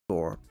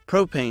VEVOR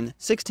Propane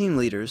 16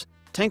 liters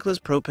Tankless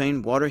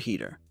Propane Water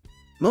Heater.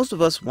 Most of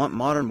us want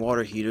modern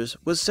water heaters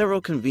with several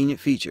convenient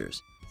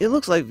features. It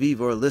looks like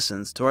VEVOR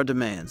listens to our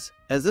demands,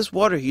 as this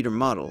water heater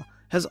model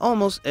has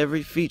almost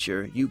every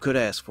feature you could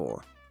ask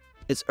for.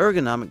 Its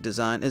ergonomic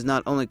design is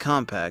not only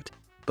compact,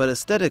 but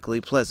aesthetically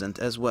pleasant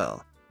as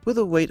well. With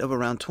a weight of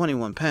around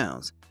 21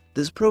 pounds,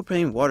 this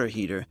propane water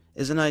heater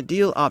is an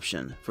ideal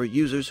option for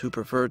users who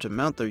prefer to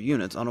mount their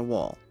units on a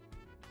wall.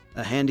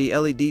 A handy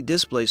LED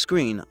display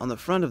screen on the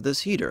front of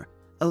this heater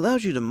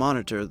allows you to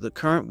monitor the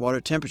current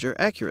water temperature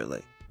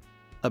accurately.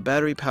 A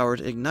battery-powered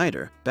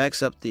igniter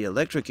backs up the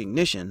electric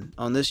ignition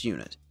on this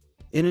unit.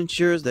 It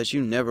ensures that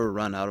you never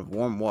run out of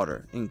warm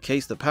water in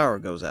case the power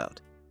goes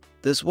out.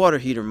 This water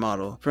heater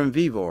model from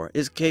VEVOR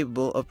is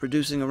capable of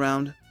producing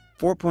around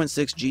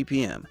 4.6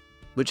 GPM,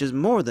 which is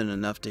more than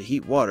enough to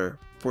heat water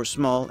for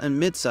small and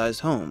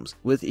mid-sized homes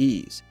with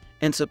ease,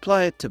 and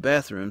supply it to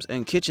bathrooms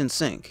and kitchen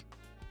sink.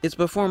 Its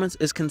performance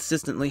is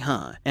consistently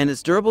high, and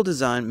its durable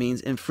design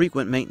means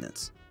infrequent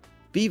maintenance.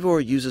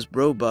 VEVOR uses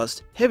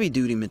robust,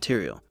 heavy-duty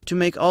material to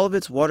make all of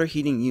its water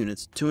heating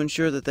units to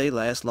ensure that they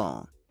last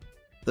long.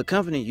 The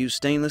company used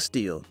stainless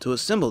steel to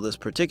assemble this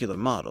particular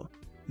model,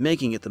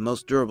 making it the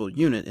most durable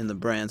unit in the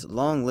brand's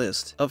long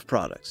list of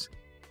products.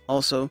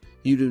 Also,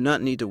 you do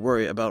not need to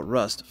worry about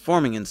rust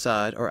forming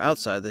inside or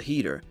outside the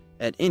heater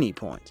at any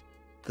point.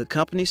 The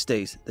company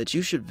states that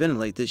you should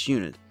ventilate this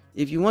unit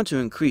if you want to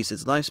increase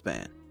its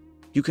lifespan.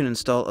 You can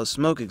install a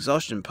smoke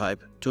exhaustion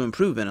pipe to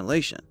improve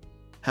ventilation.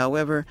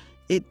 However,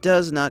 it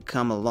does not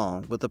come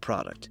along with the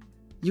product.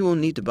 You will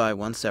need to buy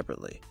one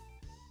separately.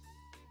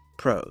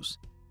 Pros: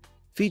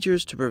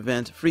 features to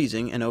prevent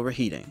freezing and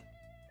overheating.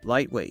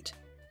 Lightweight.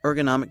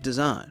 Ergonomic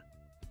design.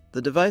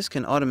 The device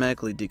can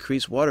automatically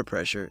decrease water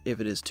pressure if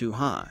it is too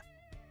high.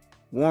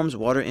 Warms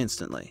water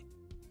instantly.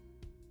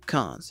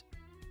 Cons: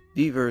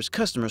 VEVOR's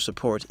customer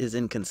support is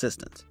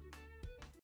inconsistent.